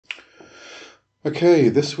Okay,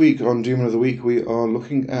 this week on Demon of the Week we are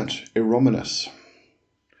looking at Iromenis.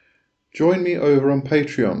 Join me over on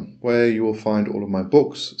Patreon, where you will find all of my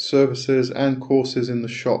books, services and courses in the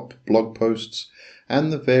shop, blog posts,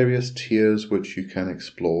 and the various tiers which you can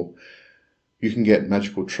explore. You can get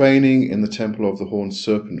magical training in the Temple of the Horned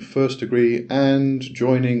Serpent First Degree, and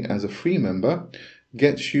joining as a free member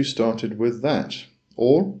gets you started with that,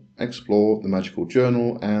 or explore the Magical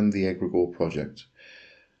Journal and the Egregore project.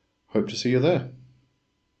 Hope to see you there.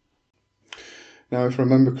 Now, if I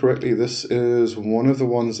remember correctly, this is one of the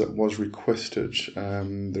ones that was requested.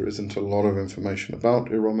 There isn't a lot of information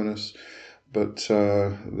about Iromenis, but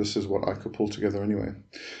this is what I could pull together anyway.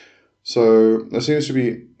 So there seems to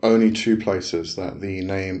be only two places that the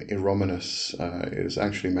name Iromenis is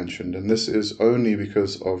actually mentioned, and this is only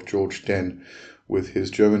because of George Den with his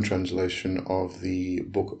German translation of the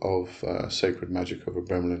Book of Sacred Magic of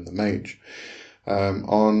Abramelin the Mage.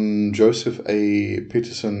 On Joseph A.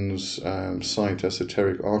 Peterson's site,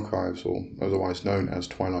 Esoteric Archives, or otherwise known as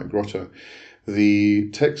Twilight Grotto, the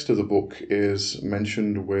text of the book is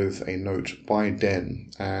mentioned with a note by Den,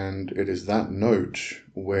 and it is that note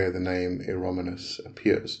where the name Iromenis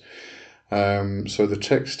appears. So the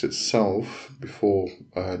text itself, before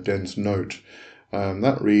Den's note,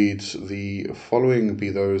 that reads, "The following be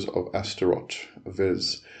those of Astaroth,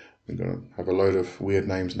 viz." I'm going to have a load of weird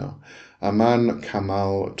names now. Aman,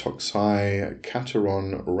 Kamal, Toxai,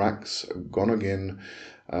 Kateron, Rax, Gonogin,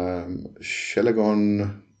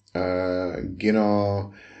 Shelegon,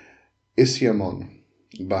 Ginar, Isiamon,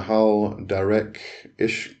 Bahal, Darek,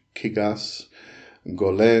 Ishkigas,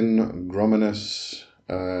 Golen, Gromenes,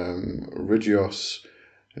 Rygios,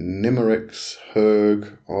 Nimerix,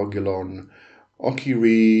 Herg, Argilon,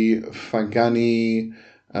 Okiri, Fagani,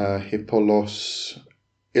 Hippolos,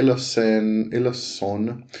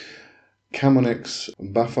 Ilason, Camonix,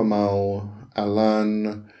 Baphomal,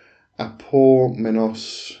 Alan,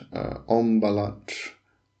 Apormenos, Ombalat,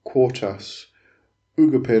 Quartas,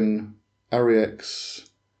 Ugupin, Ariex,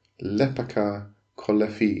 Lepaka,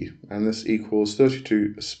 Kolefi, and this equals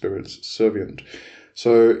 32 spirits servient.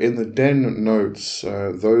 So in the Den notes,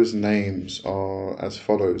 those names are as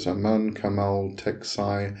follows: Aman, Kamal,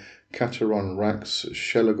 Texai, Kateron, Rax,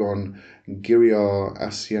 Shelegon, Giriar,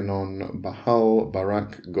 Asianon, Bahal,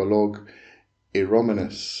 Barak, Golog,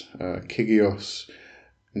 Iromenis, Kigios,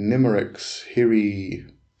 Nimerix, Hiri,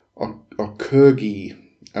 Okurgi,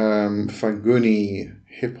 Faguni,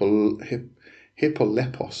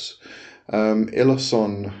 Hippolepos,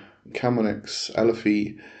 Iloson, Camonix,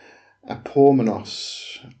 Alaphi,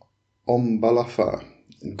 Apormenos, Ombalafa,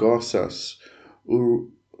 Garsas,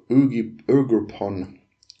 Ugrupon,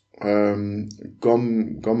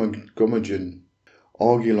 Gomagin,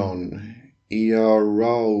 Argilon,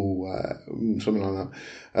 Iarau, something like that,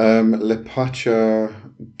 Lepacha,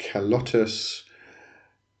 Kalotis,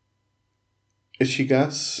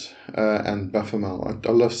 Ishigas, and Baphomal.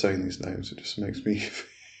 I love saying these names. It just makes me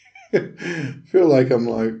feel like I'm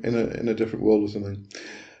like in a different world or something.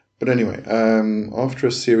 But anyway, after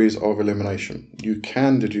a series of elimination, you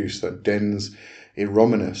can deduce that Den's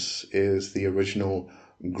Iromenis is the original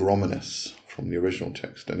Gromenis from the original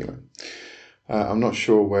text anyway. I'm not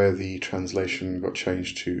sure where the translation got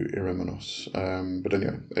changed to Iromenos, but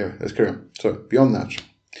anyway, let's carry on. So beyond that,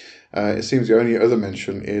 it seems the only other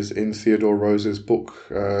mention is in Theodore Rose's book,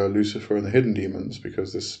 Lucifer and the Hidden Demons,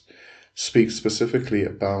 because this speaks specifically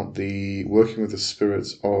about the working with the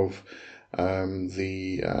spirits of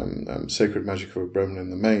the sacred magic of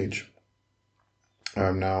Abramelin the Mage.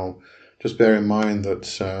 Now, just bear in mind that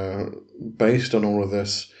based on all of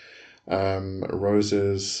this,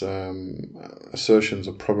 Rose's assertions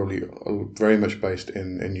are probably very much based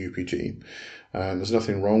in UPG. There's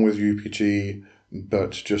nothing wrong with UPG,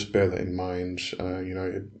 but just bear that in mind.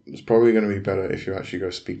 It's probably going to be better if you actually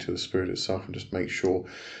go speak to the spirit itself and just make sure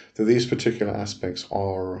that these particular aspects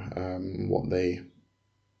are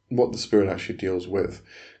what the spirit actually deals with,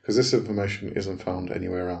 because this information isn't found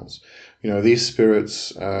anywhere else. These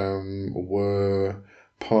spirits were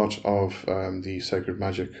part of the sacred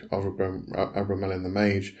magic of Abramelin the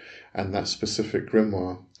Mage, and that specific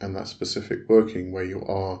grimoire and that specific working where you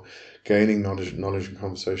are gaining knowledge and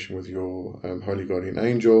conversation with your holy guardian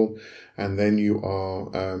angel, and then you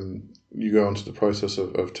go on to the process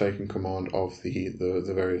of taking command of the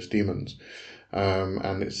various demons.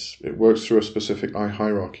 And it works through a specific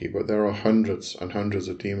hierarchy, but there are hundreds and hundreds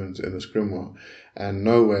of demons in this grimoire, and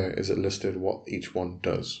nowhere is it listed what each one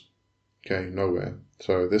does. Okay, nowhere.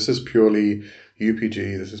 So this is purely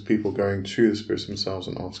UPG. This is people going to the spirits themselves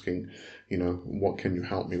and asking, what can you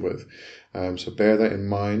help me with? So bear that in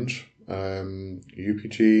mind.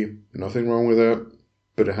 UPG, nothing wrong with it,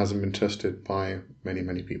 but it hasn't been tested by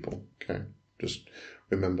many people. Okay, just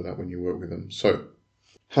remember that when you work with them. So,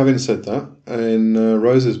 having said that, in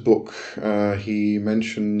Rose's book, he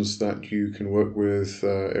mentions that you can work with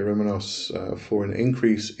Iromenis for an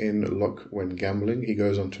increase in luck when gambling. He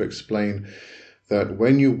goes on to explain that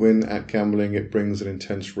when you win at gambling, it brings an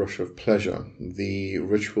intense rush of pleasure. The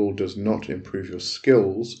ritual does not improve your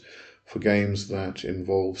skills for games that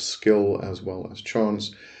involve skill as well as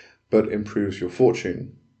chance, but improves your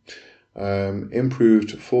fortune.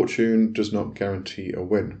 Improved fortune does not guarantee a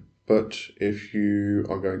win, but if you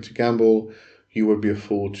are going to gamble, you would be a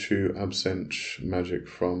fool to absent magic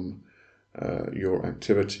from your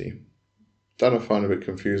activity. That I find a bit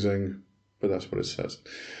confusing, but that's what it says.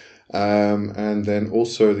 And then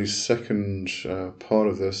also the second part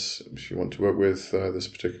of this, if you want to work with this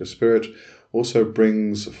particular spirit, also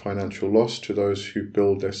brings financial loss to those who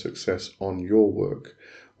build their success on your work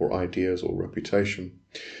or ideas or reputation.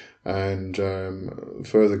 And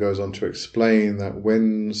further goes on to explain that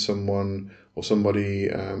when someone or somebody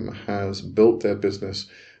has built their business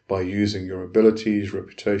by using your abilities,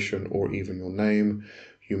 reputation, or even your name,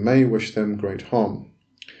 you may wish them great harm.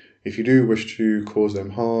 If you do wish to cause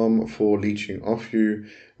them harm for leeching off you,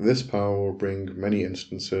 this power will bring many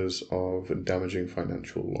instances of damaging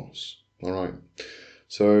financial loss. All right,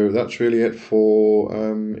 so that's really it for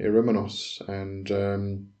Iromenis, and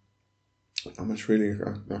not much really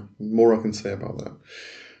more I can say about that.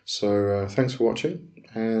 So thanks for watching,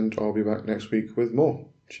 and I'll be back next week with more.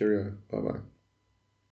 Cheerio. Bye-bye.